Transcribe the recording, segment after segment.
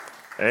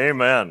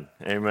Amen.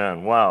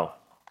 Amen. Wow.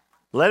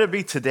 Let it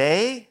be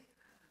today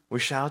we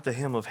shout the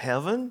hymn of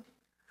heaven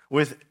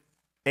with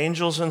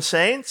angels and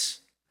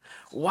saints.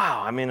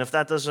 Wow. I mean, if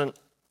that doesn't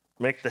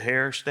make the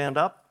hair stand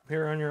up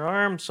here on your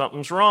arm,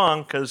 something's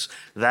wrong, because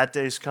that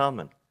day's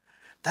coming.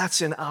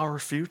 That's in our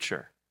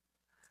future.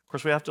 Of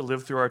course, we have to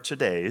live through our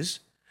todays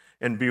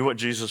and be what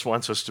Jesus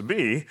wants us to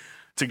be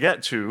to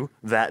get to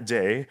that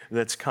day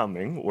that's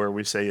coming where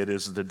we say it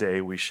is the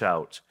day we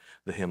shout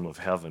the hymn of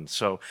heaven.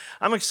 So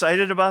I'm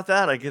excited about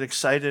that. I get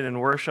excited in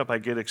worship. I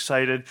get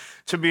excited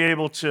to be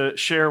able to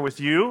share with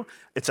you.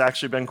 It's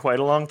actually been quite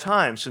a long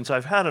time since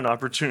I've had an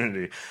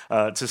opportunity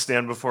to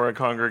stand before a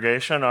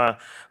congregation.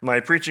 My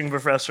preaching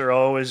professor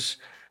always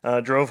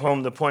drove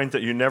home the point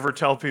that you never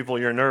tell people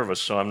you're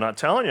nervous. So I'm not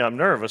telling you I'm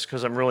nervous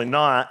because I'm really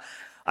not.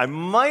 I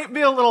might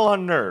be a little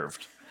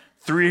unnerved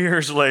 3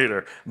 years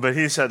later, but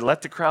he said,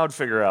 let the crowd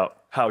figure out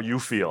how you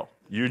feel.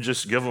 You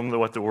just give them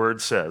what the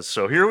word says.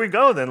 So here we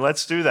go then,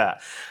 let's do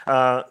that.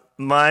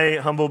 My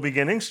humble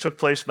beginnings took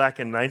place back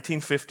in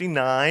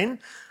 1959.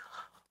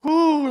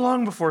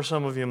 Long before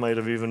some of you might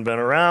have even been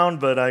around,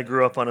 but I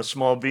grew up on a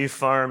small beef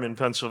farm in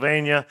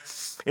Pennsylvania.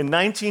 In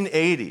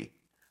 1980,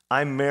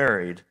 I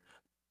married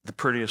the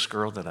prettiest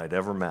girl that I'd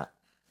ever met.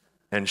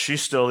 And she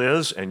still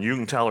is, and you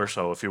can tell her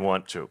so if you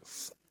want to.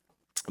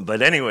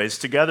 But anyways,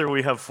 together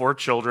we have 4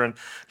 children,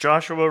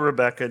 Joshua,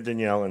 Rebecca,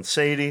 Danielle, and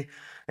Sadie,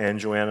 and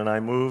Joanne and I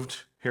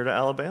moved here to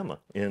Alabama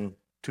in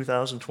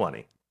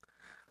 2020.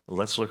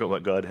 Let's look at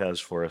what God has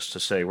for us to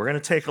say. We're going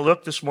to take a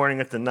look this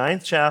morning at the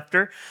 9th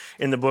chapter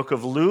in the book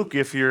of Luke.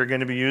 If you're going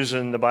to be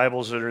using the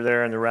Bibles that are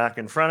there in the rack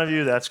in front of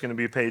you, that's going to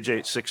be page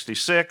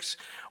 866.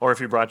 Or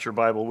if you brought your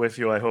Bible with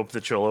you, I hope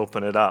that you'll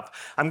open it up.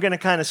 I'm going to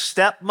kind of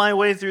step my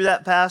way through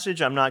that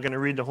passage. I'm not going to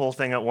read the whole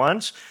thing at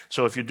once.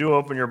 So if you do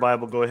open your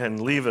Bible, go ahead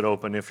and leave it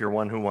open if you're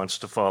one who wants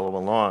to follow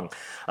along.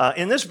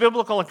 In this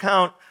biblical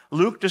account,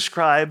 Luke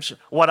describes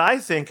what I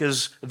think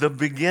is the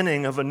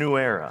beginning of a new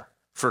era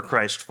for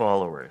Christ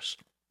followers.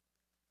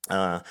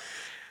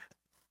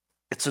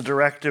 It's a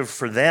directive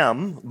for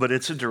them, but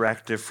it's a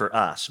directive for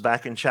us.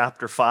 Back in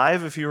chapter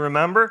 5, if you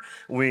remember,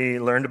 we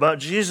learned about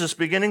Jesus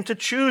beginning to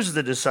choose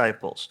the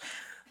disciples.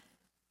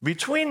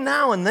 Between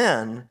now and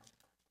then,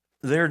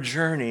 their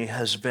journey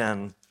has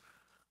been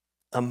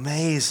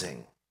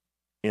amazing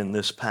in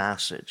this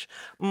passage.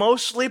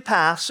 Mostly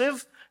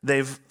passive.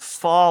 They've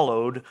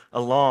followed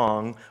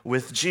along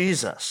with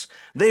Jesus.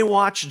 They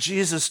watched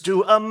Jesus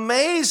do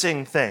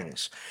amazing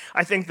things.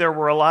 I think there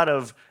were a lot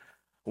of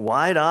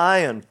wide eye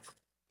and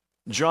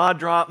jaw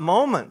drop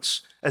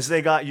moments as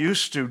they got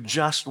used to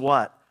just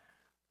what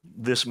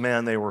this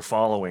man they were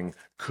following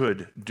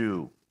could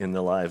do in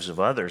the lives of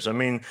others. I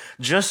mean,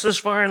 just as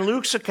far in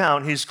Luke's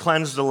account, he's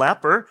cleansed a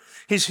leper,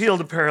 he's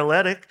healed a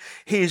paralytic,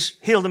 he's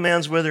healed a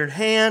man's withered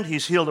hand,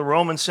 he's healed a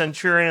Roman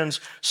centurion's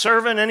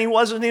servant, and he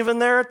wasn't even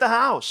there at the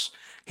house.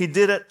 He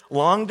did it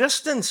long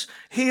distance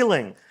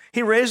healing.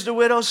 He raised a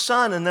widow's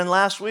son, and then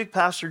last week,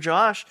 Pastor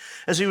Josh,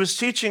 as he was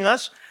teaching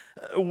us,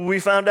 we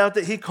found out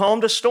that he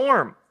calmed a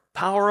storm,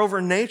 power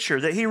over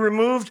nature, that he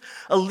removed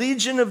a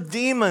legion of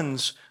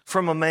demons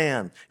from a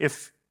man.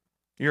 If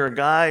you're a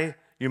guy,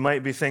 you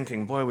might be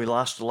thinking, boy, we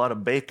lost a lot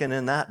of bacon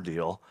in that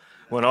deal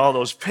when all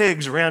those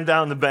pigs ran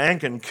down the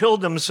bank and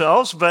killed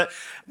themselves. But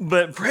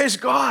praise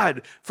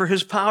God for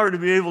his power to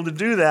be able to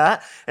do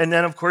that. And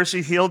then, of course,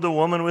 he healed the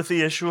woman with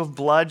the issue of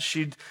blood.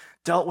 She'd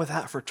dealt with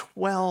that for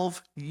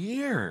 12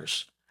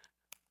 years.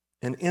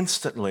 And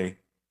instantly,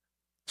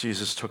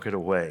 Jesus took it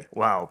away.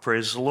 Wow,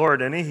 praise the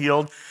Lord. And he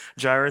healed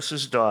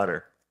Jairus'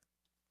 daughter.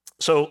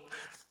 So,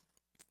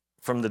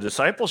 from the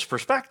disciples'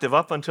 perspective,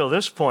 up until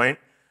this point,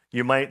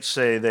 you might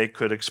say they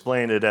could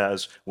explain it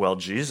as, well,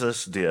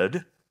 Jesus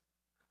did,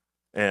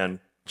 and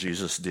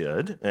Jesus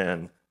did,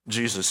 and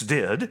Jesus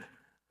did.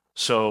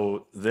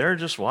 So they're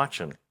just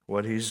watching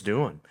what he's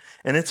doing.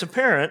 And it's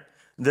apparent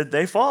that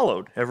they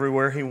followed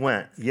everywhere he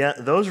went.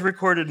 Yet those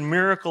recorded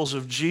miracles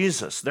of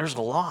Jesus, there's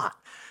a lot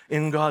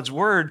in God's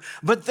word,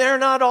 but they're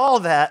not all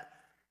that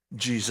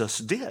Jesus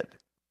did.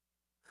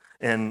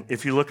 And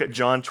if you look at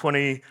John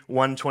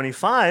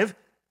 21:25,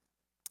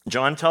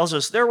 John tells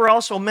us there were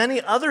also many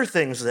other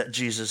things that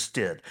Jesus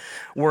did.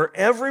 Were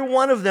every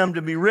one of them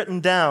to be written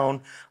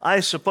down, I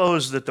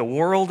suppose that the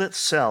world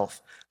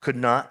itself could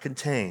not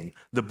contain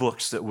the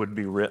books that would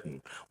be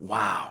written.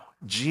 Wow,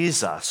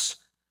 Jesus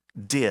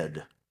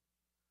did.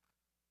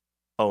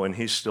 Oh, and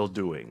he's still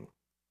doing,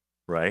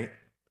 right?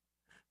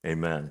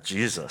 Amen.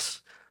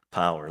 Jesus.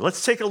 Power.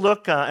 Let's take a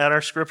look at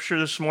our scripture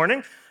this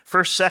morning.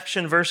 First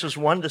section, verses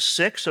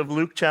 1-6 of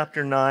Luke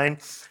chapter 9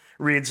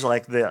 reads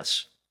like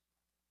this.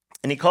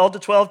 And he called the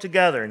 12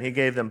 together, and he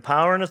gave them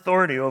power and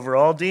authority over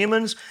all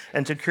demons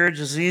and to cure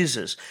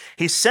diseases.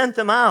 He sent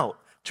them out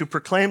to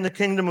proclaim the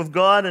kingdom of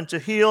God and to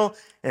heal,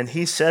 and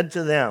he said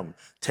to them,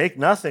 take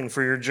nothing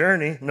for your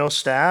journey, no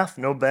staff,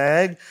 no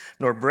bag,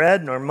 nor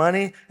bread, nor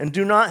money, and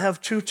do not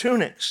have 2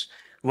 tunics.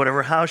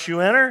 Whatever house you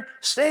enter,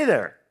 stay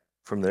there.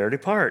 From there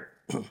depart.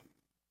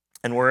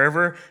 And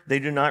wherever they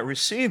do not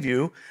receive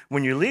you,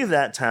 when you leave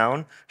that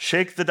town,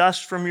 shake the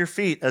dust from your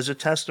feet as a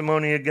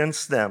testimony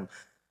against them.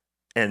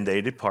 And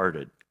they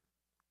departed,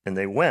 and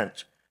they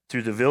went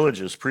through the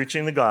villages,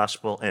 preaching the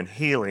gospel and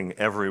healing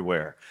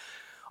everywhere.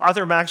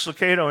 Author Max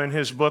Lucado, in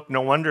his book,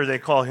 No Wonder They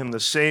Call Him the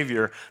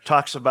Savior,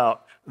 talks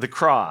about the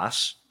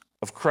cross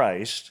of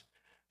Christ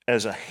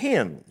as a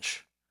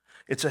hinge.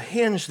 It's a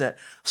hinge that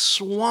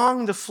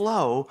swung the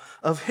flow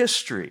of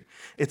history.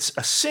 It's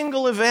a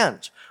single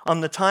event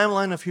on the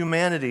timeline of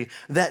humanity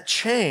that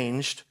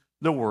changed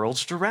the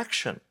world's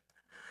direction.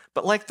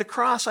 But like the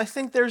cross, I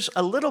think there's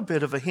a little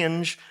bit of a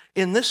hinge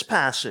in this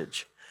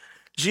passage.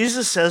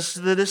 Jesus says to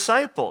the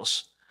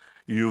disciples,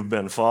 "You've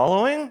been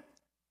following?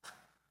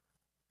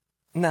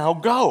 Now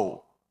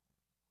go."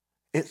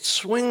 It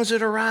swings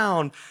it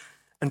around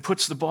and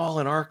puts the ball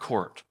in our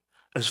court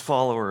as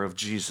followers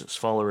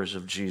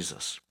of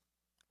Jesus.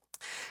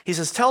 He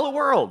says, tell the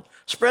world,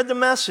 spread the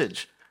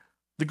message,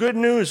 the good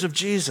news of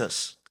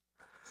Jesus.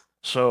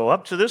 So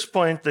up to this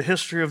point, the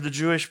history of the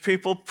Jewish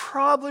people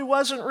probably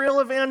wasn't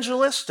real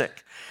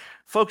evangelistic.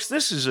 Folks,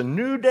 this is a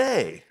new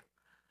day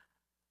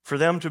for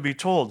them to be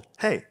told,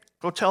 hey,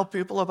 go tell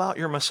people about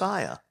your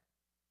Messiah.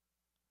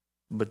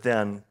 But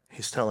then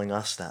he's telling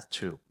us that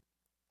too.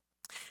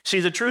 See,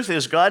 the truth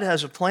is God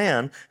has a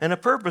plan and a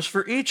purpose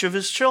for each of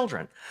his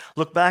children.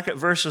 Look back at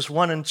verses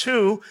 1 and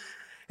 2,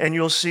 and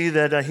you'll see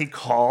that he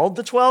called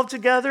the 12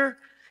 together.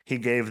 He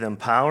gave them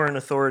power and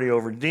authority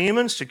over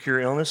demons to cure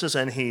illnesses,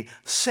 and he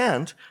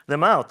sent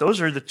them out.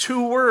 Those are the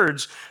two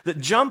words that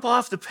jump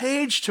off the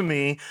page to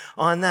me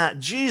on that.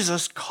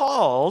 Jesus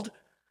called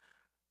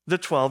the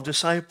 12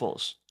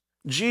 disciples.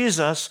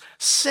 Jesus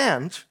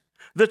sent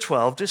the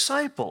 12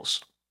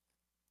 disciples.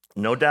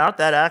 No doubt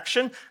that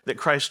action that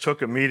Christ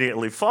took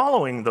immediately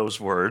following those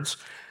words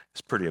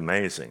is pretty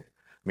amazing.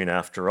 I mean,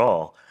 after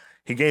all,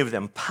 he gave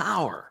them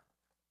power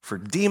for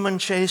demon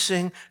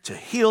chasing, to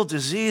heal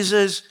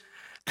diseases.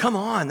 Come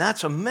on,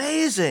 that's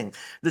amazing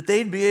that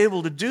they'd be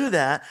able to do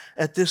that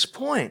at this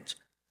point.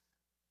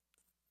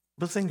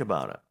 But think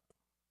about it.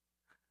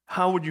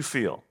 How would you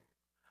feel?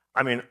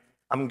 I mean,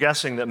 I'm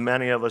guessing that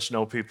many of us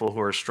know people who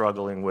are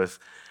struggling with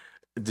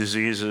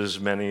diseases,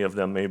 many of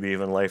them maybe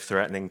even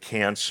life-threatening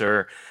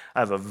cancer. I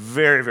have a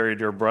very, very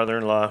dear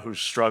brother-in-law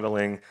who's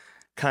struggling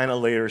kind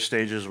of later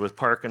stages with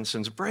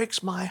Parkinson's.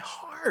 Breaks my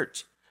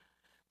heart.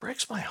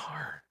 Breaks my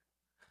heart.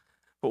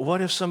 But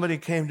what if somebody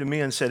came to me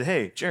and said,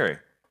 hey, Jerry,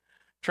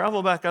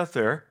 travel back out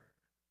there.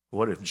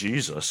 What if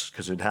Jesus,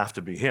 because it'd have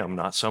to be him,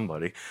 not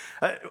somebody.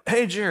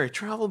 Hey, Jerry,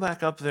 travel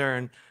back up there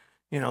and,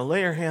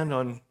 lay your hand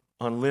on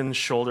Lynn's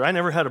shoulder. I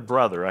never had a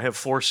brother. I have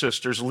 4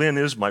 sisters. Lynn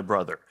is my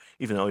brother,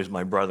 even though he's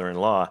my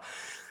brother-in-law.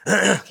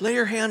 Lay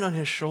your hand on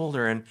his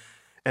shoulder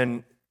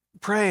and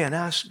pray and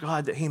ask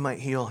God that he might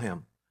heal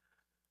him.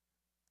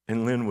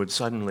 And Lynn would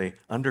suddenly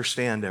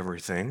understand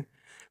everything,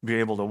 be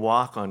able to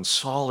walk on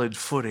solid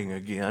footing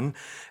again,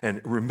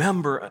 and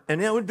remember, and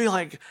it would be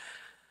like,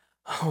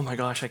 oh my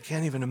gosh, I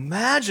can't even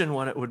imagine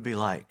what it would be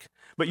like.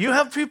 But you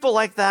have people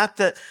like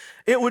that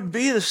it would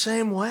be the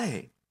same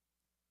way.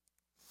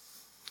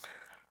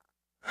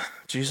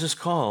 Jesus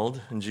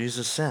called and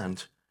Jesus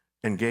sent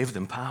and gave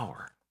them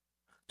power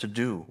to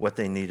do what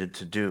they needed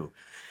to do.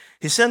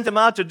 He sent them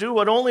out to do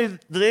what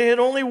they had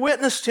only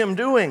witnessed him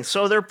doing,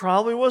 so there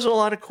probably was a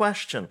lot of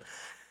question.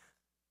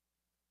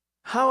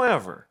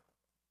 However,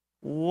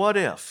 what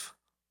if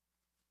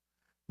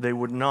they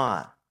would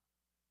not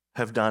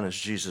have done as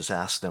Jesus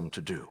asked them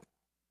to do?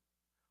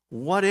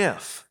 What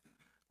if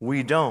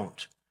we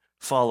don't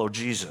follow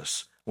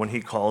Jesus when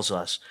he calls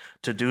us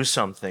to do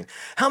something?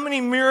 How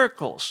many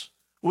miracles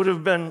would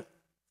have been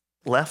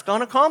left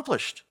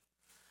unaccomplished?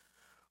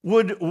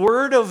 Would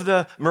word of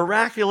the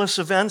miraculous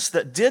events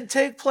that did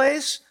take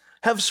place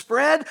have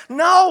spread?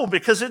 No,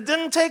 because it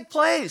didn't take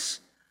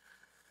place.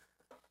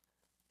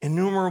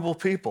 Innumerable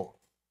people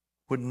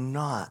would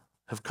not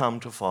have come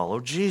to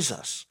follow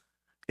Jesus.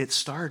 It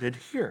started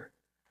here.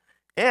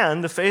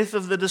 And the faith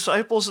of the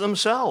disciples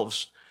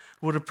themselves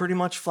would have pretty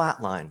much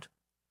flatlined. It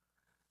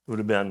would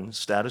have been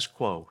status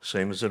quo,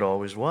 same as it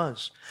always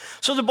was.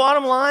 So the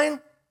bottom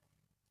line,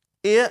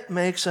 it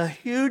makes a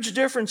huge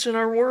difference in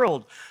our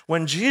world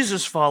when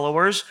Jesus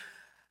followers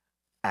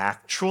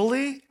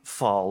actually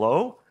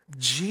follow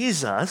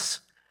Jesus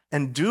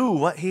and do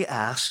what he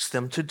asks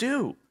them to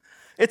do.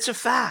 It's a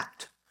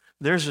fact.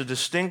 There's a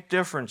distinct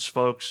difference,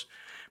 folks,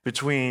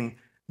 between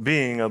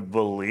being a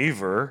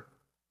believer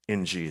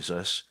in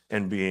Jesus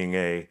and being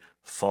a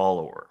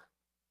follower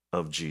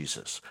of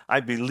Jesus. I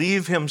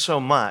believe him so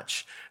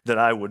much that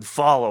I would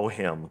follow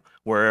him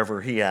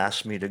wherever he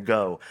asked me to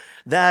go.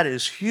 That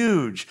is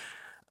huge.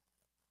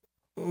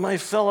 My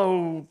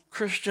fellow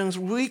Christians,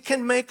 we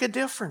can make a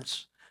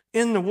difference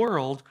in the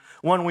world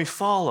when we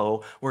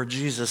follow where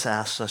Jesus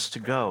asks us to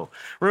go.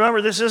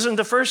 Remember, this isn't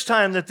the first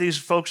time that these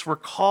folks were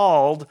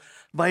called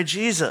by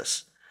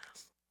Jesus.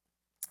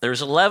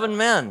 There's 11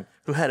 men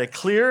who had a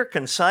clear,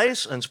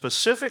 concise, and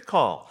specific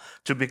call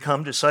to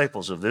become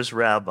disciples of this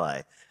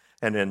rabbi.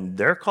 And in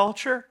their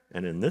culture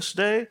and in this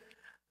day,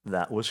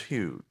 that was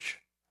huge.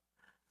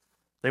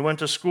 They went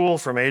to school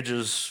from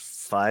ages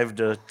 5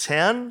 to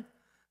 10.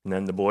 And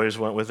then the boys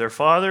went with their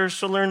fathers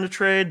to learn the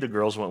trade. The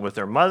girls went with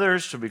their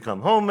mothers to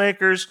become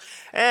homemakers.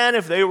 And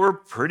if they were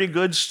pretty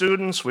good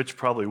students, which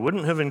probably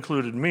wouldn't have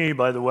included me,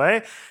 by the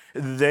way,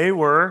 they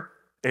were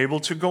able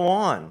to go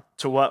on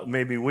to what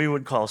maybe we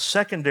would call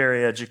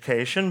secondary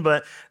education,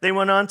 but they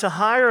went on to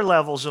higher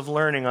levels of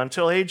learning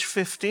until age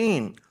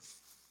 15.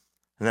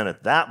 And then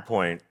at that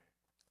point,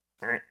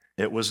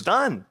 it was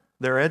done,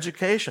 their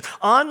education,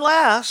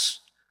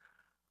 unless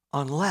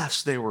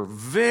they were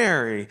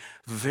very,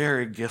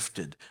 very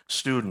gifted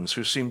students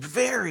who seemed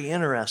very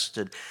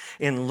interested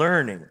in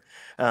learning.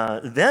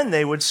 Then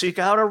they would seek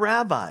out a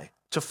rabbi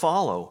to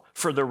follow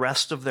for the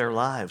rest of their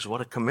lives.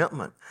 What a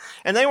commitment.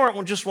 And they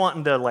weren't just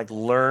wanting to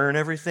learn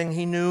everything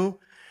he knew.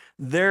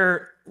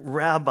 Their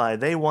rabbi,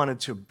 they wanted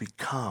to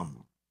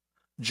become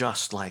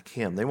just like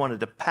him. They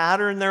wanted to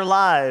pattern their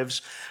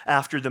lives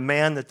after the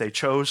man that they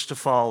chose to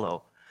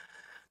follow.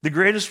 The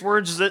greatest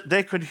words that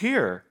they could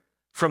hear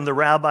from the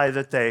rabbi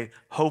that they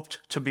hoped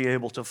to be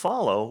able to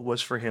follow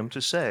was for him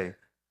to say,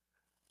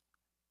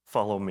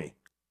 "Follow me."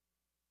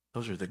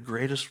 Those are the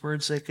greatest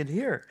words they could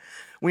hear.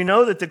 We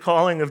know that the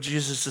calling of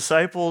Jesus'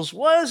 disciples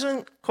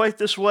wasn't quite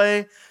this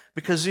way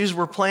because these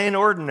were plain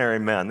ordinary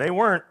men. They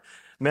weren't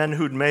men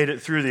who'd made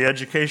it through the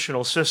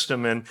educational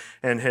system and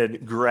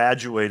had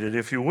graduated,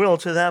 if you will,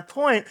 to that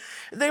point.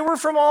 They were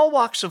from all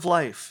walks of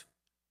life.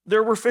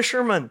 There were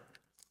fishermen.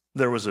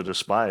 There was a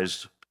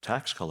despised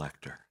tax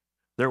collector.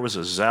 There was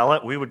a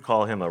zealot. We would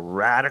call him a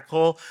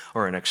radical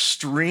or an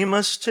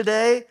extremist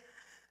today.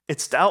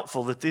 It's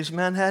doubtful that these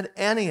men had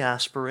any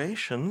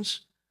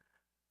aspirations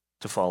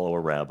to follow a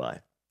rabbi.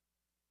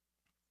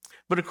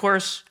 But of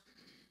course,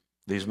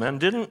 these men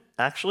didn't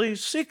actually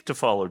seek to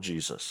follow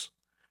Jesus.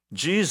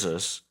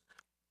 Jesus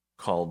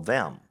called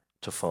them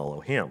to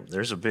follow him.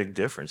 There's a big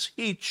difference.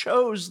 He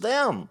chose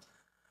them.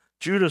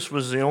 Judas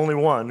was the only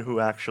one who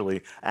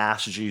actually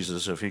asked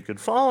Jesus if he could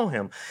follow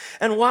him.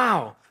 And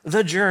wow,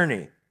 the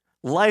journey.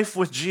 Life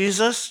with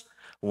Jesus,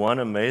 one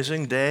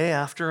amazing day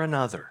after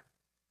another.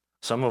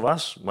 Some of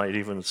us might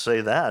even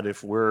say that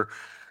if we're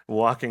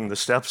walking the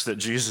steps that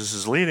Jesus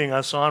is leading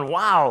us on.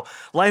 Wow,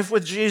 life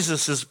with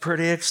Jesus is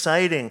pretty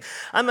exciting.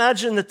 I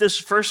imagine that this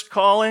first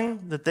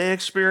calling that they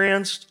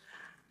experienced,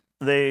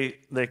 they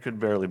could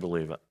barely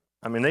believe it.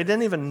 I mean, they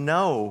didn't even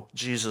know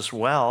Jesus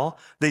well.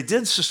 They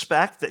did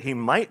suspect that he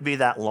might be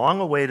that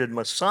long-awaited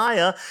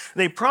Messiah.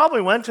 They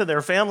probably went to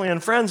their family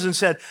and friends and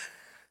said,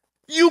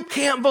 "You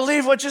can't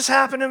believe what just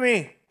happened to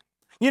me.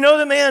 You know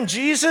the man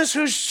Jesus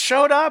who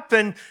showed up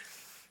and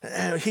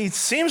he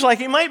seems like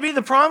he might be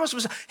the promised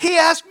Messiah. He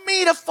asked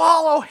me to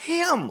follow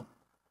him.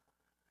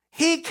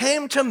 He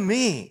came to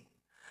me,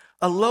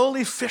 a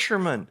lowly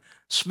fisherman,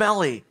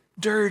 smelly,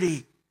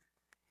 dirty.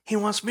 He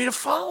wants me to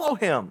follow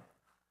him."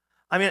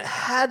 I mean, it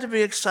had to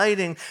be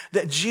exciting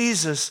that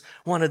Jesus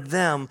wanted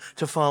them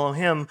to follow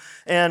him.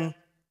 And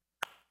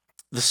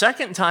the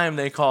second time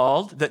they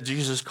called, that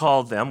Jesus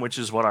called them, which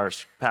is what our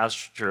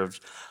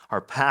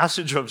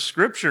passage of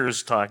Scripture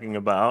is talking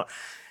about,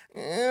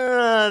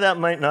 that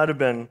might not have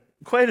been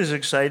quite as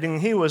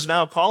exciting. He was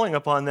now calling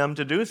upon them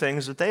to do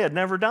things that they had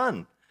never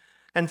done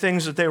and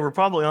things that they were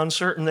probably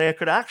uncertain they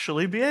could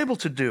actually be able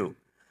to do.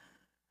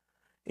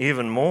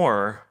 Even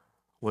more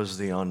was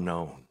the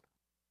unknown.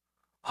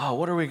 Oh,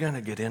 what are we going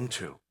to get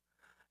into?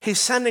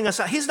 He's sending us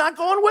out. He's not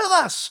going with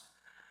us.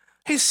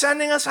 He's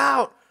sending us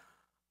out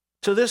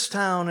to this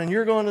town, and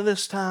you're going to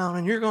this town,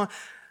 and you're going.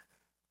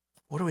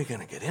 What are we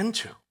going to get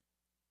into?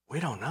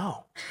 We don't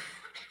know.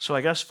 So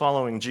I guess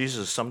following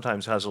Jesus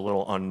sometimes has a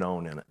little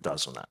unknown in it,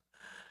 doesn't it?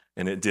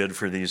 And it did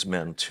for these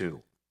men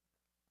too.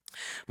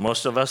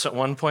 Most of us at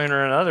one point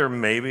or another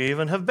maybe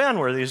even have been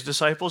where these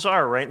disciples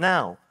are right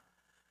now,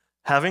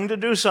 having to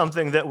do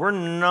something that we're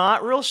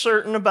not real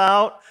certain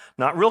about,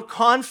 not real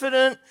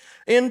confident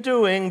in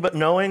doing, but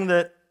knowing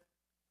that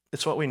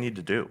it's what we need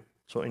to do.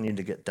 It's what we need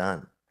to get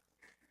done.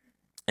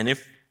 And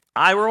if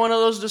I were one of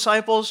those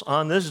disciples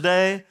on this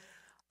day,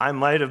 I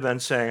might have been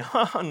saying,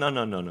 "Oh, no.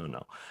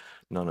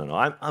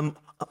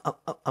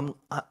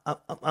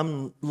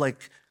 I'm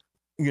like,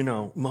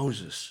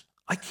 Moses.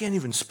 I can't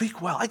even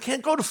speak well. I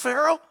can't go to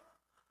Pharaoh."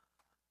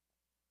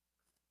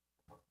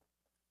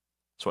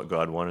 That's what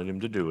God wanted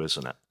him to do,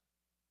 isn't it?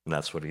 And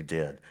that's what he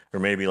did. Or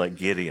maybe like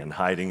Gideon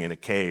hiding in a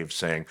cave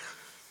saying,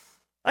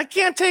 "I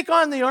can't take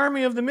on the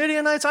army of the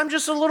Midianites. I'm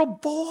just a little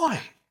boy."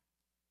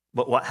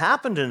 But what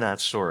happened in that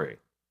story?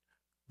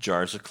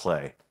 Jars of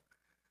clay,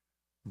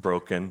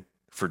 broken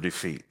for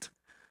defeat.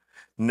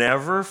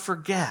 Never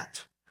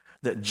forget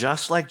that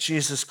just like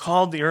Jesus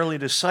called the early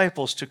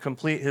disciples to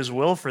complete his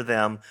will for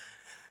them,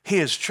 he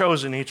has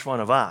chosen each one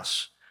of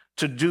us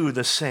to do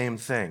the same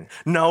thing.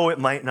 No, it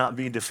might not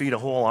be defeat a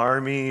whole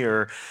army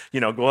or,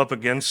 go up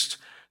against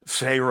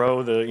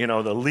Pharaoh,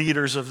 the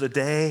leaders of the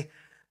day,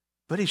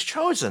 but he's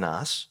chosen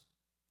us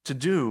to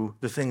do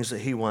the things that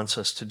he wants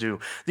us to do.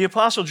 The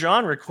Apostle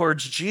John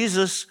records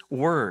Jesus'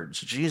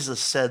 words. Jesus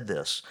said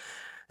this,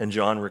 and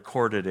John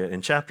recorded it.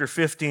 In chapter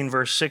 15,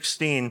 verse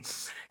 16,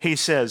 he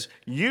says,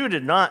 "You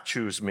did not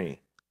choose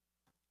me,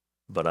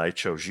 but I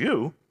chose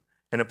you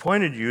and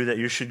appointed you that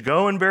you should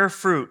go and bear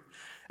fruit,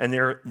 and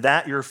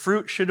that your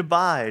fruit should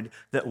abide,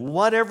 that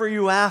whatever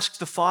you ask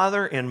the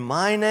Father in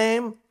my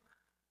name,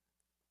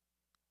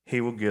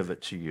 he will give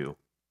it to you.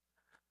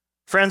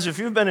 Friends, if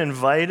you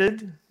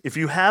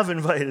have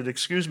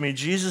invited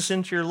Jesus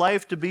into your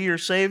life to be your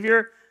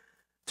Savior,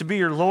 to be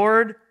your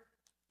Lord,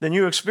 then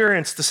you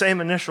experience the same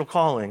initial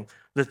calling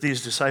that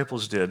these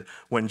disciples did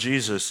when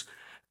Jesus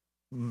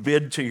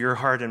bid to your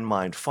heart and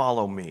mind,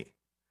 follow me,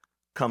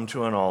 come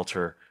to an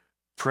altar,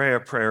 pray a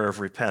prayer of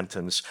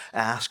repentance,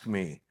 ask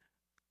me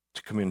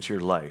to come into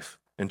your life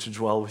and to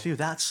dwell with you.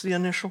 That's the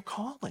initial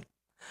calling.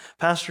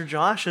 Pastor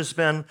Josh has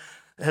been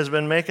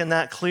making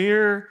that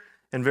clear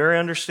and very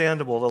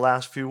understandable the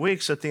last few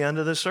weeks at the end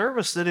of the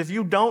service, that if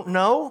you don't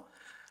know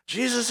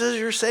Jesus is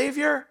your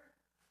Savior,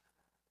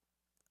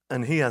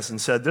 and he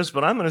hasn't said this,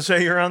 but I'm going to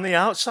say you're on the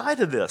outside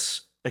of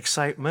this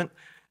excitement.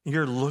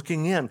 You're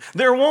looking in.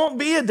 There won't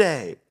be a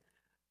day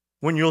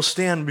when you'll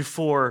stand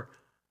before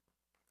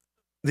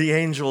the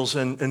angels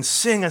and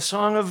sing a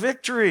song of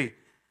victory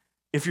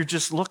if you're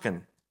just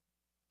looking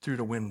through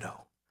the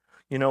window.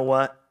 You know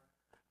what?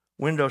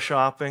 Window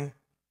shopping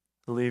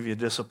will leave you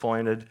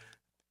disappointed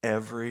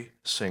every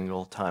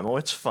single time. Oh,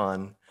 it's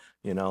fun,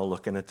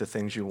 looking at the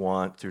things you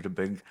want through the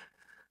big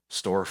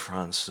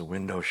storefronts, the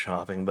window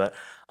shopping. But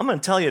I'm going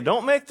to tell you,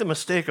 don't make the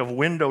mistake of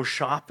window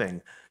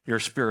shopping your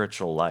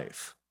spiritual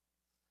life.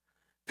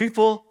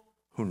 People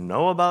who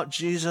know about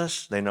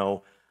Jesus, they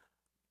know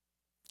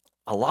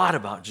a lot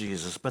about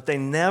Jesus, but they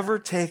never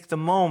take the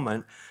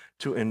moment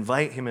to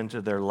invite him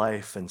into their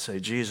life and say,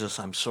 Jesus,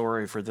 I'm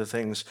sorry for the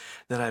things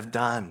that I've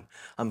done.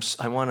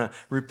 I want to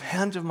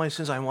repent of my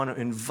sins. I want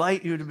to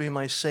invite you to be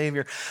my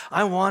Savior.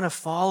 I want to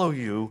follow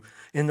you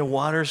in the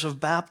waters of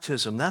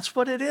baptism. That's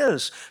what it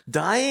is,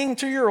 dying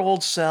to your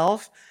old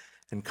self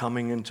and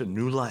coming into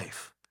new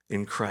life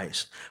in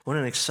Christ. What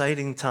an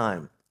exciting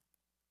time.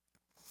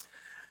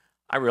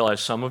 I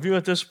realize some of you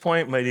at this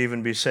point might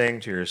even be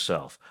saying to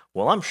yourself,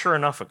 well, I'm sure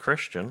enough a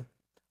Christian.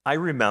 I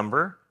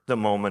remember the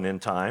moment in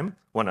time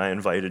when I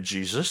invited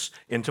Jesus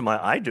into my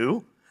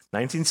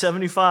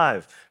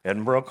 1975,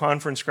 Edinburgh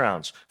Conference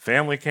Grounds,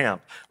 family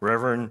camp.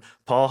 Reverend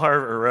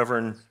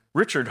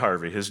Richard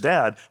Harvey, his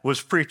dad,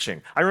 was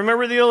preaching. I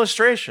remember the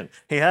illustration.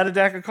 He had a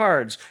deck of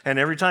cards, and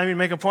every time he'd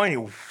make a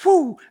point,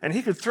 and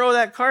he could throw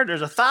that card. There's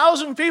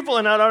 1,000 people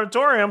in that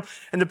auditorium,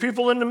 and the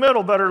people in the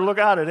middle better look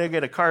out, or they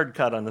get a card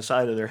cut on the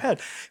side of their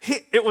head.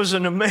 It was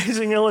an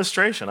amazing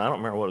illustration. I don't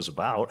remember what it was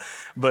about,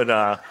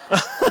 but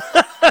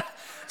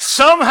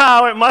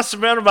somehow it must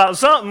have been about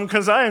something,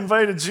 because I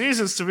invited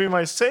Jesus to be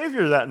my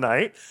Savior that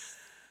night,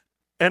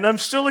 and I'm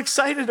still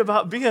excited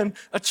about being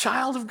a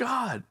child of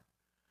God.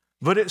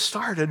 But it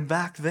started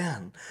back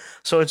then.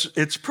 So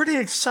it's pretty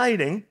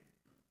exciting.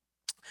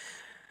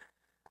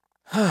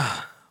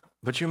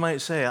 But you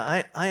might say,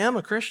 I am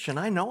a Christian.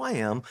 I know I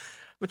am.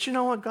 But you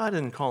know what? God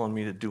isn't calling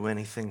me to do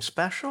anything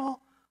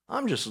special.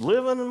 I'm just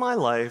living my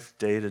life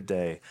day to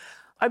day.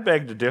 I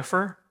beg to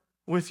differ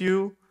with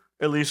you,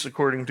 at least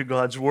according to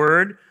God's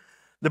word.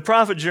 The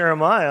prophet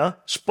Jeremiah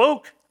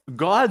spoke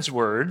God's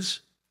words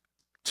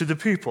to the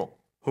people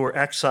who were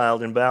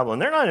exiled in Babylon.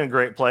 They're not in a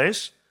great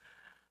place.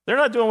 They're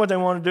not doing what they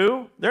want to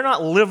do. They're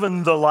not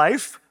living the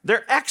life.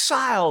 They're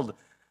exiled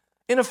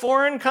in a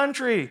foreign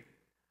country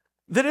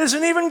that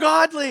isn't even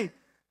godly.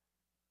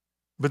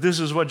 But this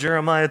is what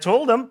Jeremiah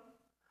told them.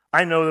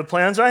 I know the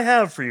plans I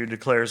have for you,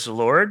 declares the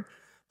Lord.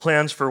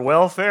 Plans for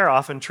welfare,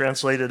 often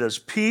translated as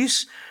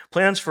peace.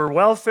 Plans for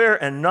welfare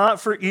and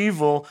not for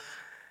evil.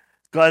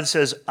 God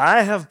says,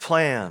 I have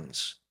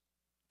plans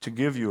to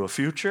give you a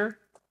future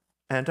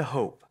and a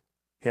hope.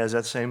 He has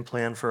that same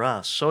plan for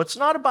us. So it's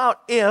not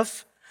about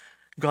if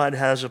God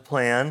has a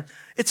plan.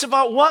 It's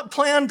about what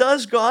plan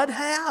does God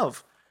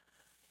have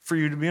for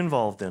you to be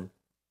involved in.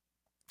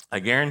 I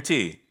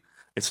guarantee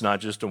it's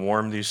not just to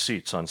warm these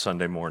seats on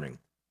Sunday morning.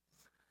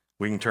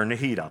 We can turn the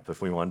heat up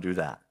if we want to do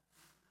that.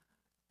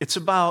 It's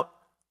about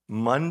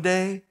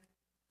Monday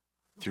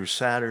through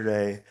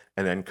Saturday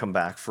and then come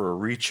back for a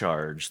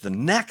recharge the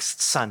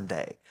next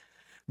Sunday.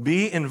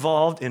 Be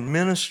involved in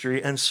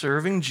ministry and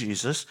serving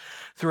Jesus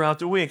throughout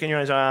the week. And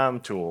you're like, I'm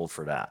too old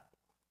for that.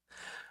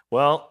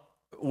 Well,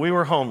 we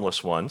were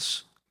homeless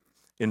once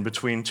in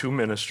between two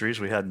ministries.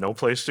 We had no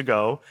place to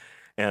go,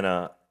 and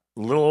a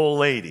little old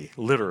lady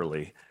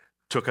literally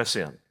took us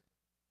in.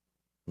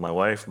 My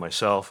wife,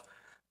 myself,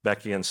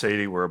 Becky, and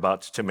Sadie were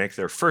about to make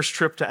their first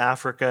trip to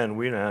Africa, and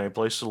we didn't have any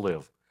place to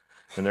live.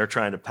 And they're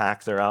trying to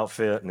pack their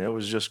outfit, and it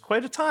was just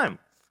quite a time.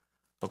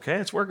 Okay,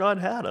 it's where God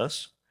had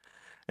us.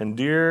 And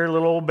dear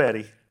little old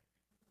Betty,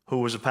 who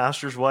was a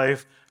pastor's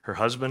wife, her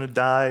husband had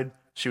died.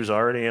 She was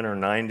already in her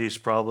 90s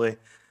probably.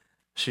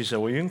 She said,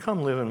 well, you can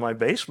come live in my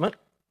basement.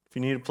 If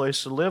you need a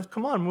place to live,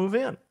 come on, move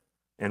in.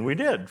 And we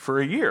did for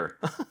a year.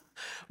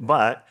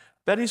 But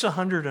Betty's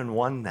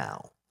 101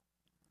 now.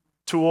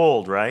 Too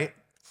old, right?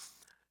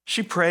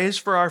 She prays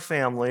for our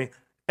family,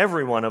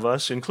 every one of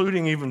us,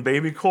 including even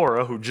baby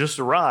Cora, who just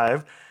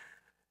arrived.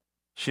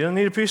 She doesn't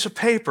need a piece of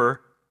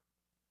paper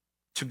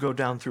to go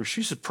down through.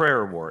 She's a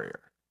prayer warrior.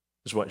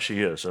 is what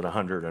she is at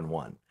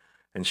 101.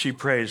 And she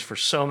prays for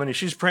so many.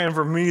 She's praying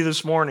for me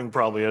this morning,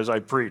 probably, as I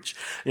preach.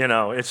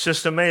 It's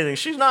just amazing.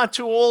 She's not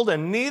too old,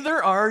 and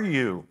neither are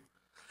you.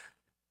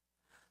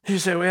 You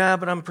say, well, yeah,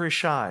 but I'm pretty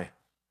shy.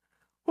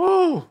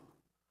 Woo!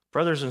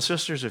 Brothers and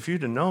sisters, if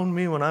you'd have known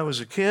me when I was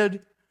a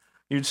kid,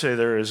 you'd say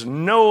there is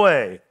no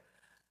way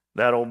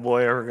that old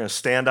boy ever going to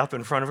stand up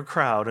in front of a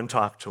crowd and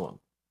talk to him.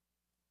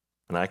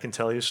 And I can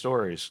tell you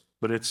stories,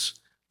 but it's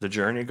the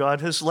journey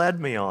God has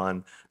led me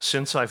on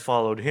since I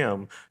followed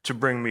him to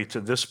bring me to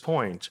this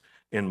point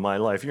in my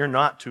life. You're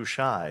not too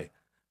shy.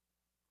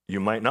 You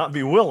might not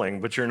be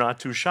willing, but you're not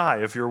too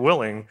shy. If you're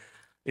willing,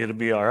 it'll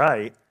be all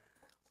right.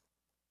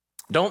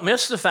 Don't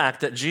miss the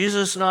fact that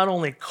Jesus not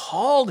only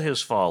called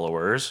his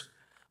followers,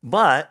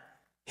 but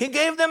he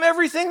gave them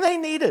everything they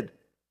needed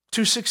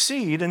to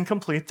succeed and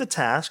complete the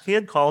task he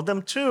had called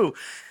them to.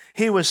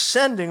 He was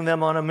sending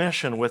them on a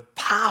mission with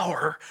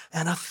power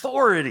and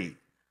authority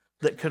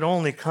that could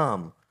only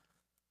come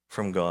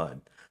from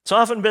God. It's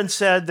often been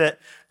said that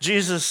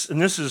Jesus,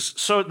 and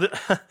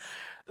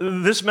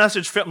this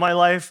message fit my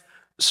life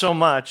so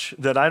much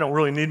that I don't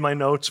really need my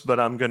notes, but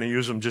I'm going to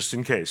use them just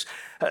in case.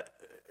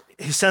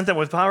 He sent them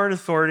with power and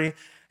authority,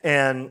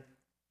 and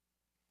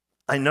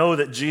I know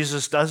that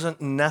Jesus doesn't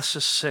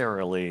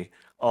necessarily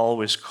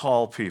always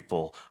call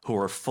people who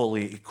are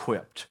fully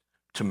equipped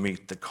to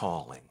meet the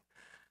calling,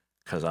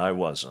 because I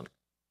wasn't.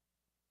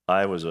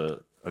 I was a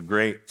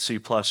great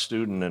C-plus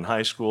student in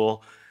high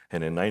school,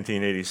 and in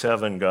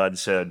 1987, God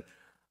said,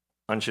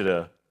 I want you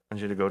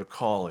to go to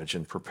college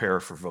and prepare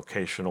for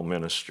vocational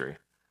ministry.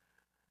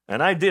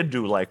 And I did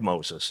do like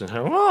Moses. And I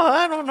said, well,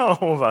 I don't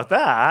know about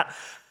that.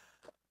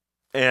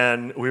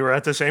 And we were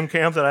at the same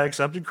camp that I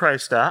accepted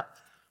Christ at.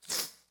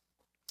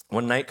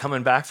 One night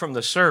coming back from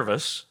the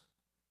service,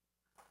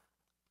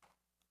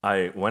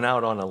 I went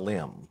out on a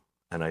limb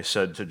and I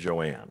said to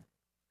Joanne,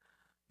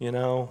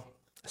 I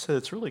said,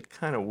 it's really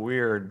kind of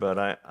weird, but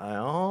I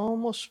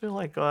almost feel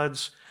like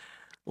God's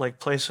like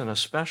placing a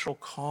special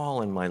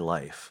call in my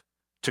life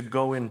to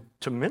go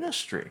into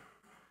ministry.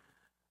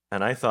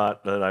 And I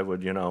thought that I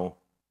would,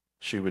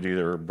 she would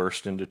either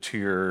burst into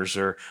tears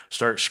or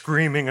start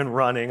screaming and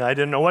running. I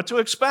didn't know what to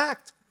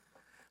expect.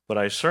 But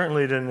I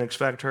certainly didn't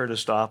expect her to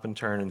stop and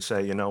turn and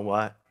say, you know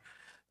what?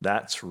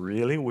 That's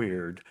really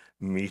weird.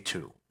 Me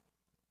too.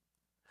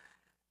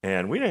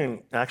 And we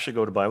didn't actually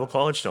go to Bible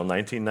college till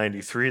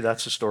 1993.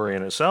 That's a story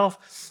in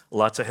itself.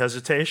 Lots of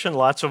hesitation,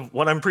 lots of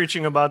what I'm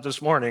preaching about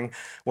this morning,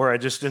 where I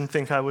just didn't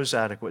think I was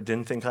adequate,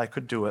 didn't think I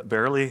could do it,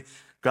 barely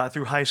got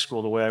through high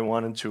school the way I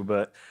wanted to,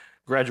 but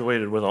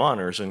graduated with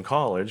honors in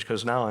college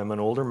because now I'm an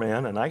older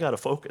man and I got to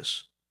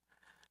focus.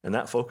 And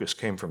that focus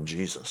came from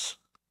Jesus,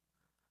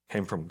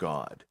 came from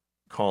God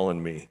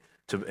calling me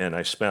to, and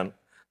I spent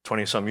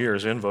 20-some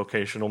years in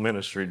vocational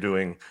ministry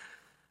doing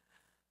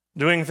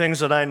things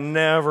that I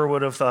never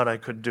would have thought I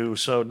could do.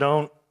 So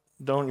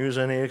don't use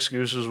any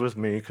excuses with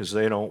me because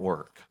they don't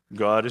work.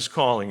 God is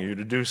calling you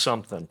to do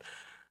something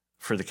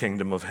for the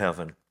kingdom of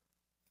heaven.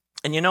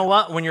 And you know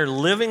what? When you're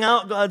living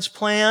out God's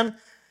plan,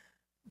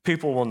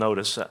 people will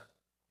notice that.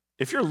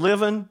 If you're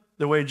living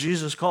the way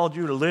Jesus called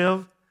you to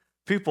live,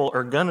 people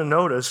are going to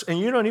notice, and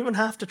you don't even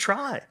have to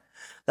try.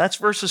 That's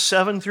verses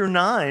 7 through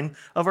 9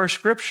 of our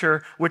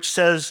scripture, which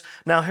says,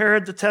 now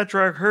Herod the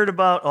Tetrarch heard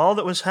about all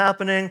that was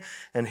happening,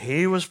 and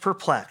he was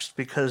perplexed,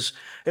 because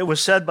it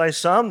was said by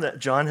some that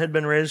John had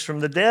been raised from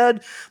the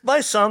dead,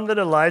 by some that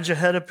Elijah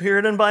had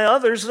appeared, and by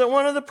others that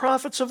one of the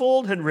prophets of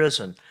old had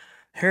risen.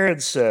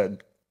 Herod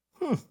said,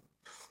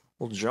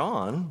 well,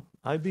 John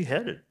I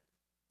beheaded.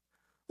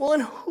 Well,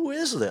 and who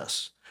is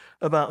this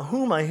about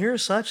whom I hear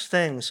such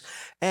things?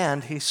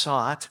 And he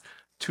sought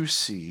to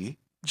see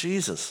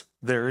Jesus.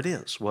 There it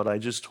is. What I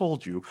just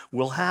told you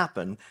will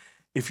happen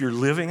if you're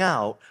living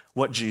out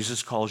what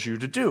Jesus calls you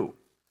to do.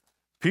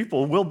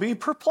 People will be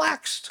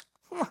perplexed.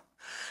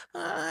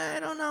 I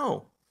don't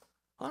know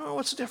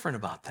what's different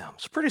about them.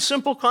 It's a pretty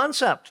simple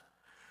concept.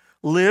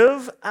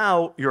 Live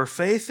out your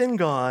faith in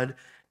God,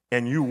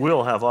 and you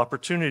will have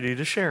opportunity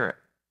to share it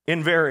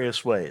in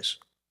various ways.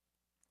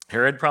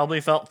 Herod probably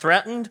felt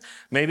threatened.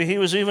 Maybe he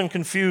was even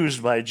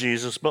confused by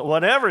Jesus. But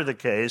whatever the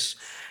case,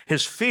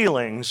 his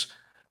feelings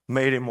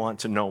made him want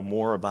to know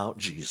more about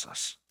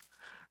Jesus.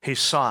 He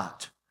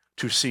sought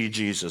to see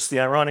Jesus. The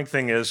ironic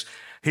thing is,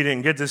 he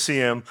didn't get to see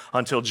him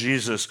until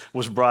Jesus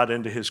was brought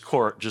into his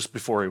court just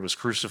before he was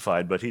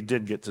crucified, but he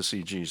did get to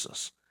see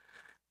Jesus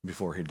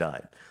before he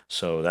died.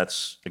 So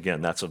that's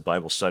a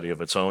Bible study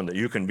of its own that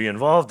you can be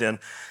involved in.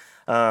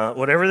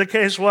 Whatever the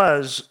case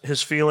was,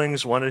 his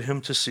feelings wanted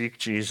him to seek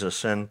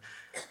Jesus. And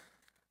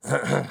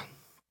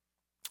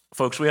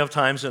folks, we have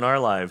times in our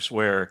lives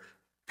where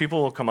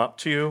people will come up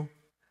to you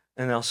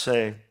and they'll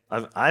say,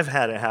 I've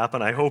had it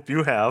happen, I hope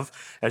you have,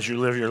 as you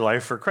live your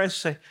life for Christ,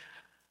 say,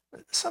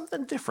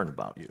 something different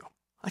about you.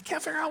 I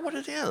can't figure out what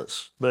it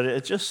is, but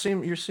it just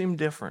you seem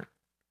different.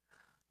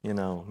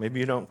 Maybe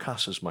you don't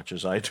cuss as much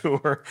as I do,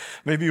 or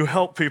maybe you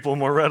help people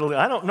more readily.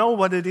 I don't know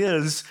what it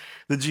is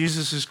that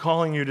Jesus is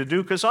calling you to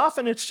do, because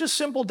often it's just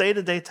simple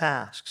day-to-day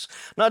tasks.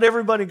 Not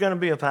everybody going to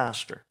be a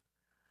pastor.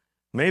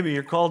 Maybe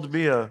you're called to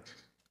be a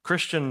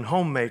Christian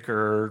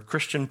homemaker or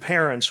Christian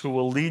parents who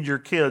will lead your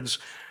kids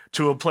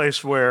to a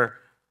place where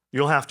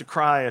you'll have to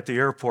cry at the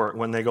airport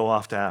when they go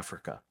off to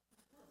Africa.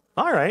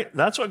 All right,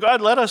 that's what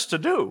God led us to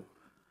do.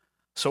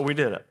 So we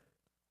did it.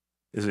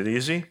 Is it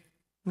easy?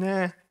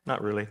 Nah,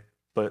 not really.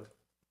 But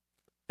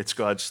it's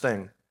God's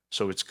thing,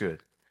 so it's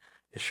good.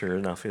 It sure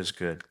enough is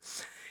good.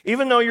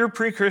 Even though your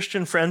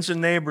pre-Christian friends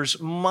and neighbors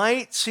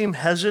might seem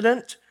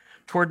hesitant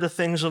toward the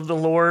things of the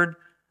Lord,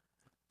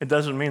 it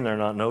doesn't mean they're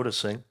not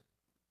noticing.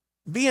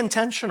 Be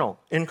intentional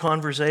in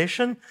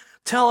conversation.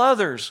 Tell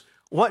others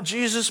what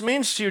Jesus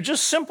means to you.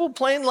 Just simple,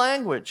 plain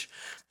language.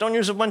 Don't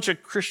use a bunch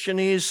of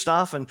Christianese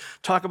stuff and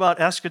talk about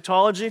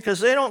eschatology because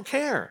they don't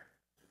care.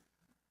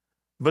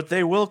 But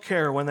they will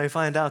care when they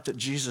find out that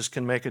Jesus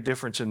can make a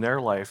difference in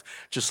their life,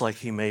 just like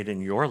he made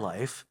in your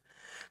life.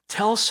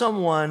 Tell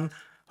someone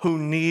who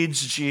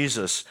needs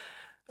Jesus.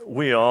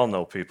 We all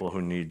know people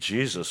who need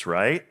Jesus,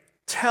 right?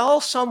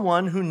 Tell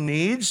someone who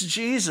needs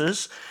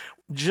Jesus,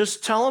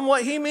 just tell them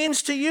what he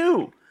means to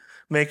you.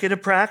 Make it a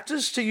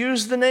practice to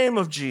use the name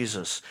of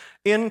Jesus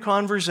in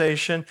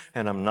conversation,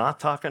 and I'm not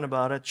talking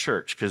about at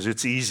church because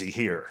it's easy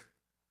here.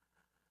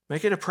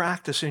 Make it a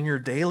practice in your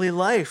daily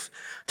life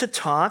to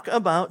talk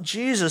about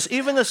Jesus.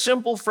 Even the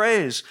simple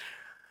phrase,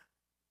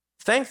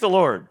 thank the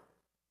Lord.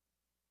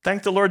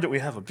 Thank the Lord that we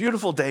have a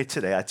beautiful day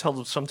today. I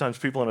tell sometimes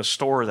people in a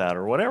store that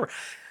or whatever.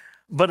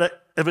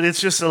 But it's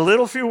just a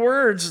little few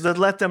words that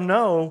let them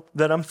know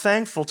that I'm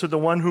thankful to the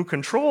one who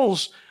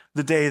controls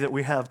the day that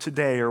we have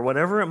today or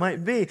whatever it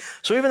might be.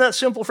 So even that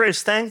simple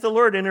phrase, thank the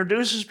Lord,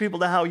 introduces people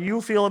to how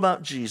you feel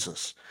about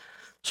Jesus.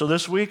 So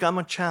this week, I'm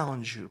going to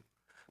challenge you.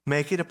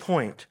 Make it a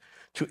point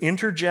to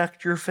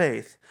interject your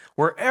faith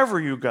wherever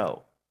you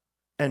go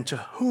and to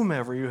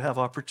whomever you have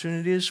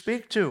opportunity to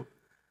speak to.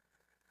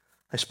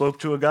 I spoke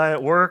to a guy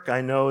at work.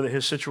 I know that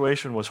his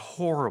situation was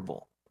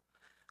horrible,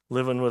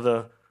 living with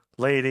a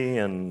lady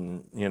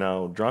and,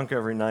 drunk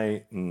every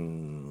night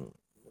and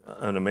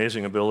an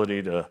amazing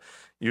ability to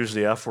use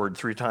the F word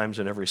 3 times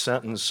in every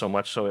sentence, so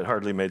much so it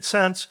hardly made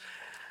sense.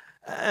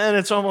 And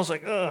it's almost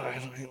like, I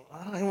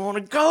don't even want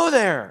to go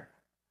there.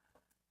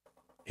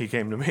 He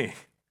came to me.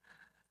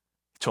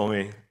 Told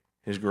me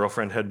his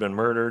girlfriend had been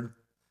murdered.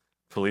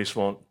 Police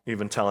won't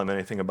even tell him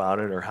anything about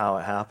it or how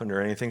it happened or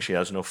anything. She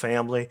has no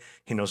family.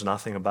 He knows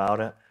nothing about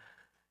it.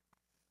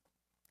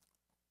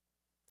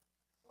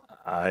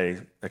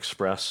 I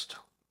expressed,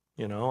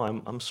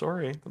 I'm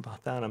sorry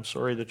about that. I'm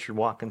sorry that you're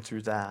walking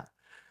through that.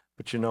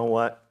 But you know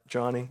what,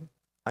 Johnny?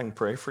 I can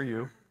pray for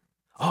you.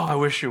 Oh, I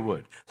wish you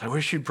would. I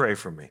wish you'd pray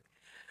for me.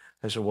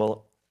 I said,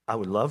 well, I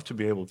would love to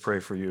be able to pray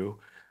for you,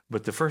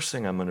 but the first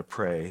thing I'm going to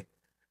pray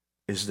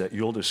is that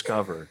you'll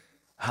discover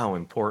how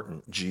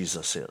important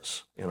Jesus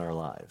is in our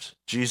lives.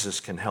 Jesus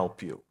can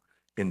help you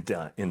in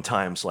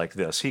times like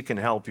this. He can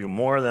help you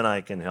more than I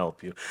can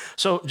help you.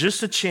 So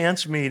just a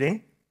chance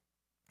meeting,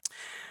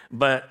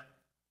 but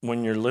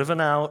when you're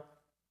living out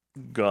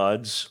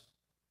God's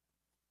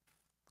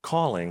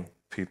calling,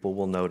 people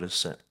will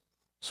notice it.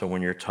 So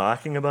when you're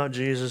talking about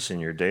Jesus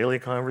in your daily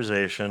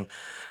conversation,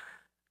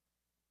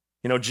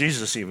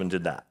 Jesus even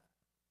did that.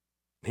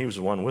 He was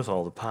the one with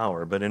all the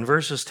power. But in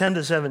verses 10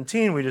 to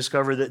 17, we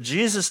discover that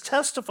Jesus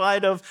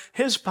testified of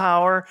his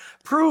power,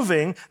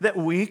 proving that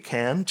we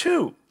can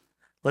too.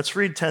 Let's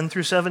read 10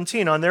 through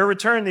 17. On their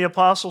return, the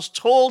apostles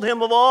told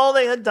him of all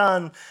they had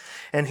done,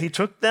 and he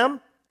took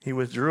them. He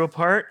withdrew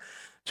apart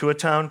to a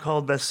town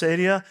called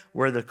Bethsaida,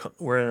 when the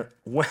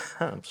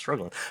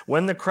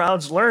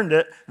crowds learned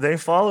it, they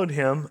followed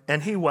him,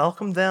 and he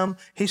welcomed them.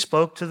 He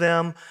spoke to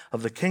them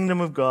of the kingdom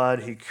of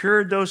God. He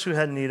cured those who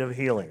had need of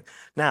healing.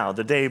 Now,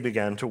 the day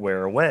began to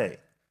wear away.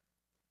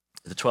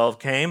 The 12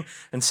 came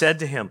and said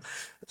to him,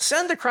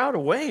 send the crowd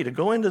away to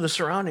go into the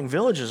surrounding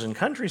villages and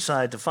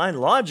countryside to find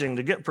lodging,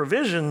 to get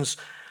provisions,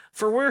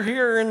 for we're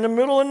here in the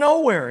middle of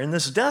nowhere, in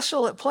this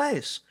desolate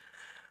place.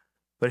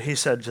 But he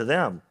said to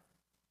them,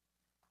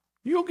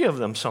 you give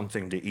them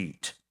something to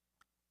eat.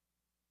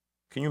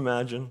 Can you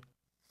imagine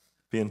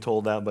being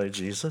told that by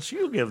Jesus?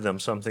 You give them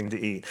something to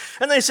eat.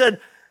 And they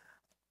said,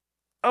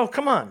 oh,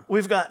 come on.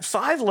 We've got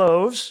 5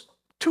 loaves,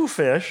 2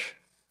 fish.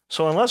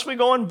 So unless we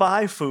go and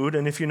buy food,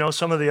 and if you know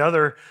some of the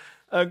other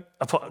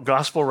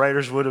gospel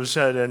writers would have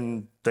said,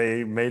 and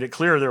they made it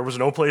clear there was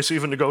no place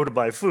even to go to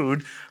buy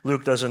food.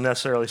 Luke doesn't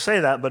necessarily say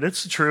that, but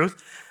it's the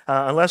truth.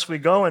 Unless we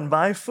go and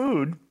buy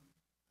food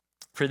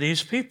for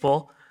these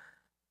people,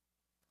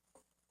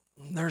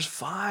 there's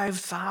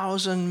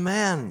 5,000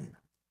 men.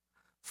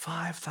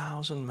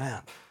 5,000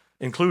 men,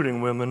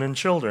 including women and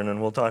children,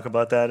 and we'll talk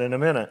about that in a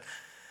minute.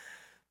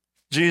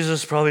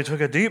 Jesus probably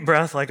took a deep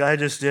breath like I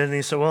just did, and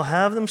he said, well,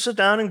 have them sit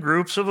down in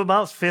groups of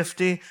about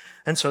 50.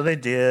 And so they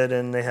did,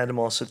 and they had them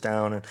all sit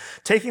down. And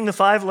taking the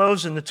 5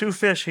 loaves and the 2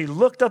 fish, he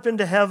looked up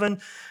into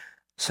heaven,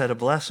 said a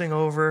blessing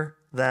over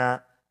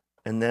that,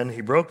 and then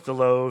he broke the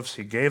loaves,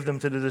 he gave them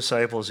to the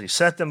disciples, he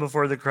set them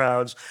before the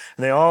crowds,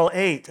 and they all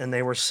ate, and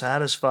they were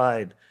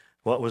satisfied.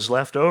 What was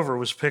left over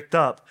was picked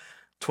up,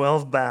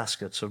 12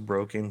 baskets of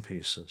broken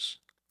pieces.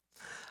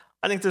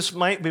 I think this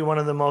might be one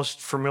of the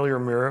most familiar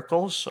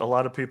miracles. A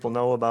lot of people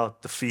know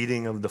about the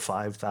feeding of the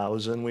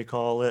 5,000, we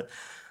call it.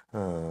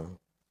 Uh,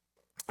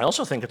 I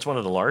also think it's one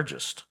of the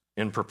largest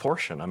in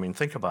proportion. I mean,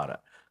 think about it.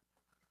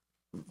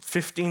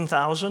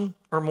 15,000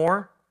 or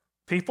more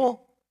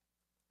people.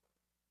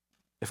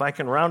 If I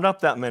can round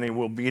up that many,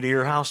 we'll be to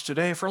your house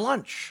today for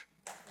lunch.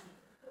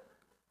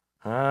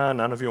 None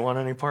of you want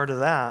any part of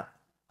that.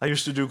 I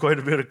used to do quite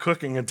a bit of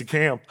cooking at the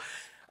camp.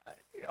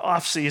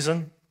 Off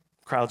season,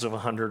 crowds of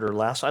 100 or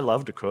less. I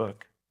love to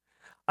cook.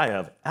 I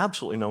have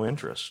absolutely no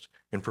interest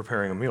in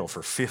preparing a meal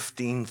for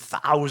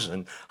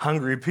 15,000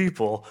 hungry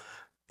people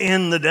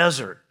in the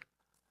desert.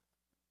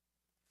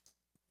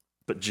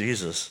 But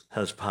Jesus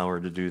has power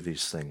to do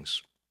these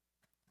things.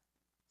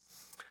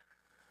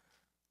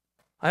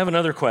 I have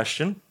another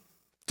question.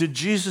 Did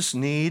Jesus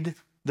need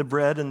the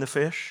bread and the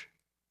fish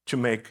to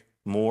make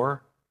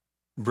more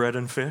bread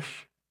and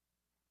fish?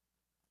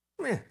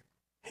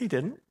 He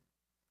didn't.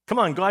 Come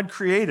on, God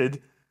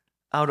created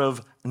out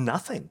of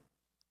nothing.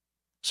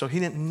 So he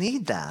didn't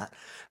need that,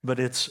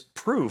 but it's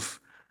proof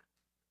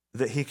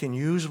that he can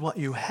use what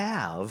you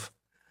have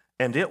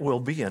and it will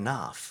be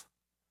enough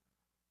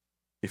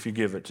if you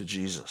give it to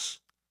Jesus.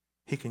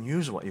 He can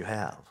use what you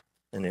have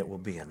and it will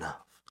be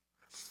enough.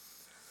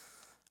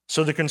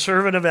 So the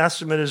conservative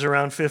estimate is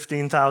around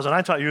 15,000.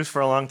 I taught youth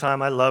for a long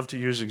time. I love to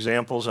use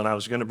examples, and I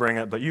was going to bring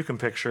it, but you can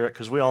picture it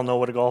because we all know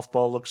what a golf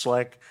ball looks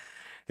like.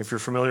 If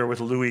you're familiar with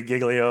Louis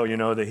Giglio, you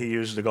know that he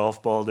used the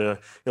golf ball to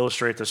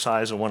illustrate the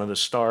size of one of the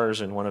stars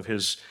in one of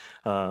his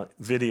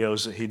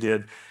videos that he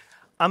did.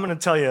 I'm going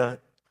to tell you,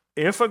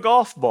 if a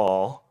golf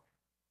ball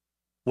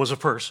was a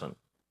person,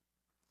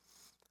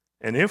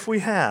 and if we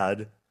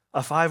had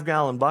a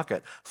 5-gallon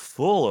bucket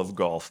full of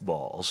golf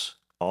balls,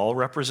 all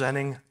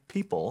representing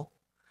people,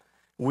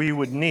 we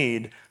would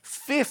need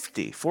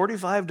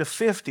 45 to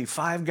 50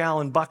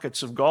 5-gallon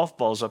buckets of golf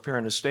balls up here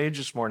on the stage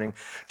this morning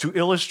to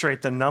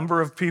illustrate the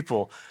number of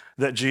people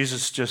that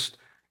Jesus just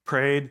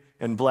prayed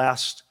and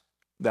blessed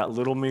that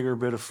little meager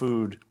bit of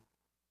food,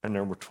 and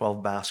there were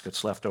 12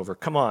 baskets left over.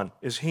 Come on,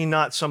 is he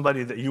not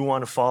somebody that you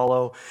want to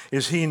follow?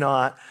 Is he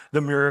not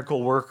the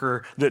miracle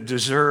worker that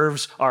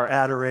deserves our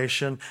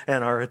adoration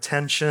and our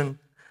attention?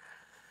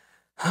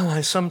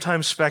 I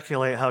sometimes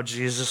speculate how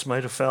Jesus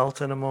might have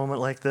felt in a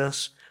moment like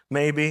this.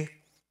 Maybe,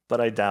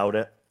 but I doubt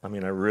it. I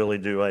mean, I really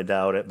do. I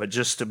doubt it. But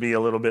just to be a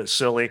little bit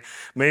silly,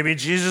 maybe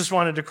Jesus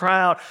wanted to cry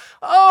out,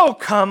 "Oh,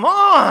 come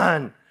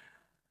on!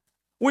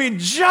 We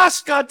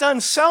just got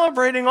done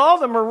celebrating all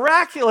the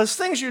miraculous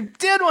things you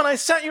did when I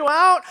sent you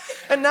out,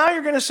 and now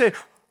you're going to say,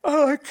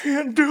 oh, I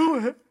can't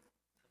do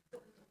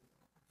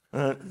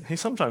it." He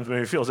sometimes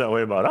maybe feels that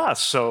way about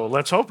us, so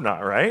let's hope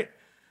not, right?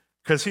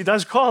 Because he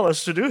does call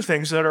us to do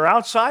things that are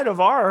outside of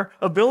our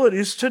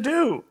abilities to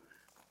do.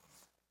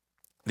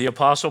 The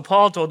Apostle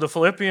Paul told the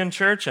Philippian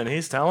church, and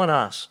he's telling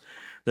us,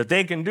 that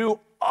they can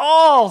do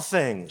all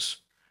things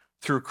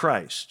through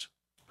Christ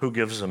who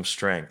gives them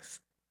strength.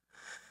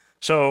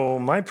 So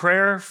my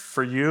prayer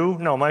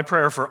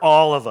for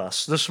all of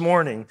us this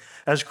morning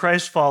as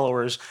Christ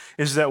followers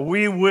is that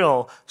we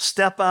will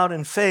step out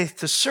in faith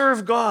to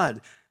serve God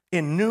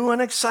in new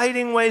and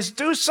exciting ways.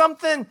 Do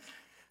something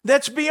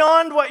that's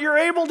beyond what you're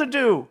able to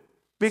do,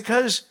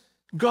 because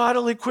God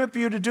will equip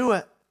you to do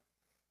it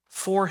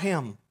for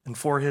him and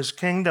for his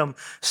kingdom.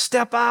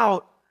 Step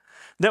out,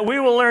 that we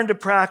will learn to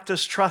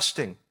practice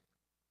trusting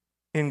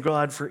in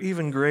God for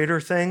even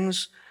greater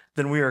things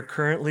than we are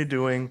currently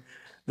doing,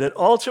 that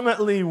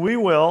ultimately we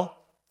will,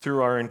 through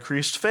our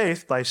increased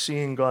faith by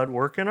seeing God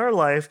work in our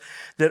life,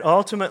 that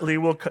ultimately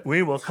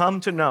we will come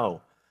to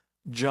know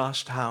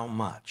just how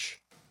much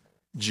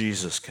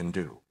Jesus can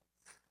do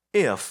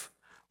if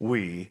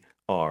we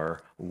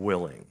are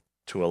willing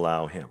to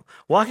allow him.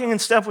 Walking in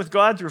step with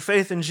God through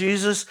faith in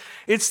Jesus,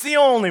 it's the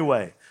only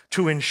way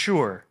to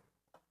ensure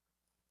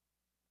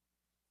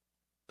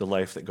the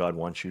life that God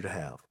wants you to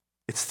have.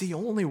 It's the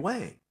only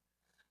way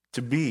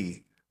to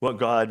be what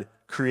God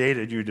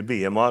created you to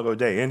be, Imago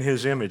Dei, in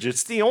his image.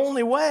 It's the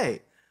only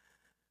way.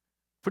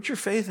 Put your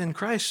faith in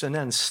Christ and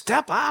then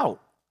step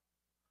out.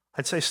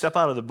 I'd say step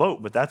out of the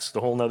boat, but that's the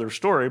whole nother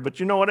story.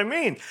 But you know what I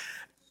mean.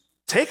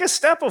 Take a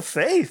step of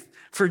faith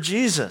for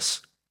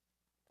Jesus.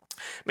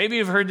 Maybe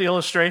you've heard the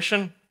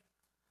illustration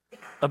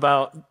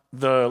about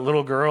the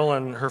little girl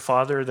and her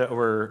father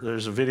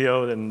there's a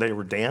video and they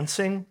were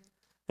dancing.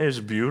 It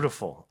was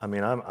beautiful. I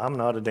mean, I'm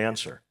not a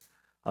dancer.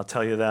 I'll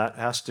tell you that.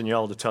 Ask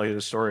Danielle to tell you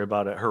the story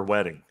about at her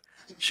wedding.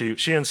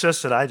 She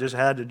insisted I just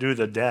had to do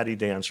the daddy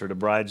dance or the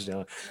bride's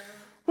dance.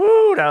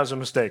 Woo, that was a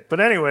mistake. But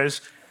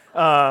anyways,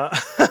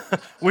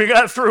 we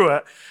got through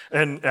it.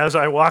 And as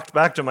I walked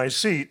back to my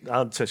seat,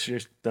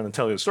 she's going to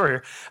tell you the story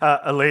here,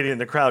 a lady in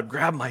the crowd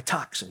grabbed my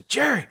tux and,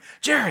 Jerry.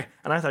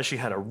 And I thought she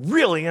had a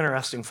really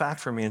interesting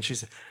fact for me. And she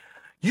said,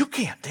 "You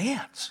can't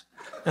dance."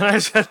 And I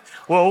said,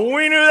 "Well,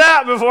 we knew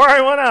that before I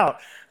went out."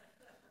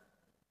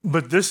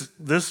 But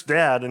this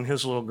dad and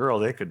his little girl,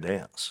 they could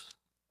dance.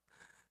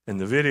 And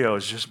the video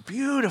is just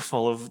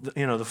beautiful of,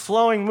 the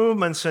flowing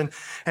movements,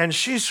 and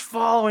she's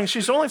following.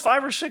 She's only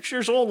 5 or 6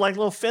 years old, like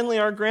little Finley,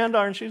 our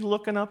granddaughter, and she's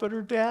looking up at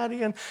her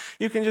daddy, and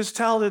you can just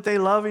tell that they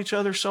love each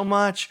other so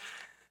much.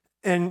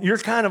 And you're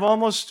kind of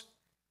almost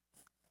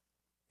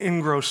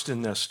engrossed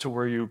in this to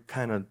where you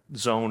kind of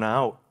zone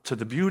out to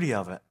the beauty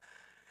of it.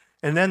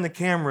 And then the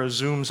camera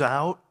zooms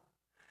out,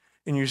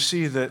 and you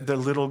see that the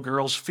little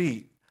girl's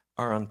feet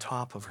are on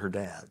top of her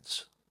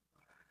dad's.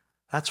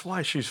 That's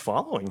why she's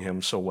following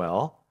him so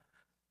well,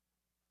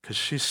 because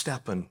she's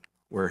stepping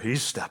where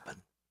he's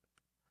stepping.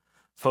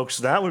 Folks,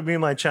 that would be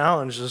my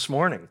challenge this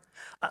morning.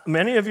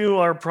 Many of you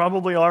are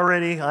probably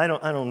already, I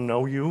don't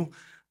know you,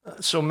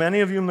 so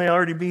many of you may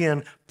already be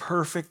in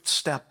perfect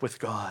step with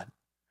God.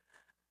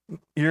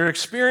 You're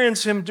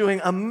experiencing him doing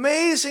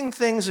amazing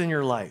things in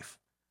your life.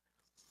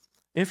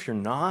 If you're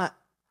not,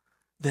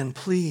 then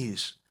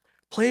please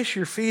place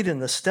your feet in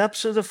the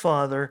steps of the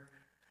Father.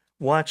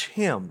 Watch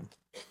him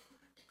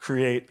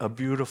create a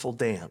beautiful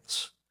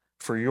dance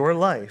for your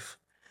life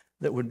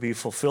that would be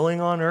fulfilling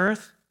on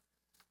earth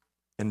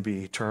and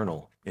be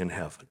eternal in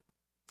heaven.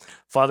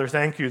 Father,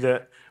 thank you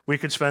that we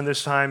could spend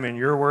this time in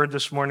your word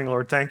this morning,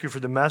 Lord. Thank you for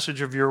the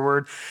message of your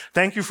word.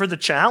 Thank you for the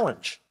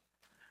challenge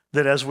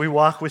that as we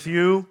walk with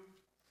you,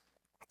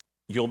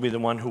 you'll be the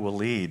one who will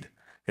lead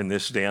in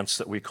this dance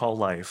that we call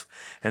life,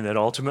 and that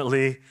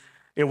ultimately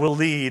it will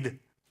lead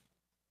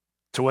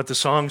to what the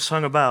song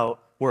sung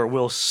about, where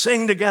we'll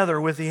sing together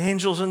with the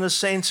angels and the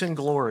saints in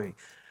glory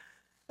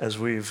as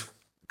we've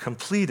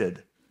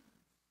completed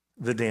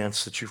the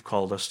dance that you've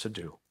called us to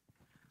do.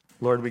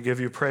 Lord, we give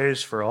you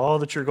praise for all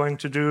that you're going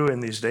to do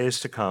in these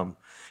days to come.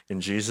 In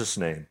Jesus'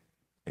 name,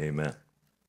 amen.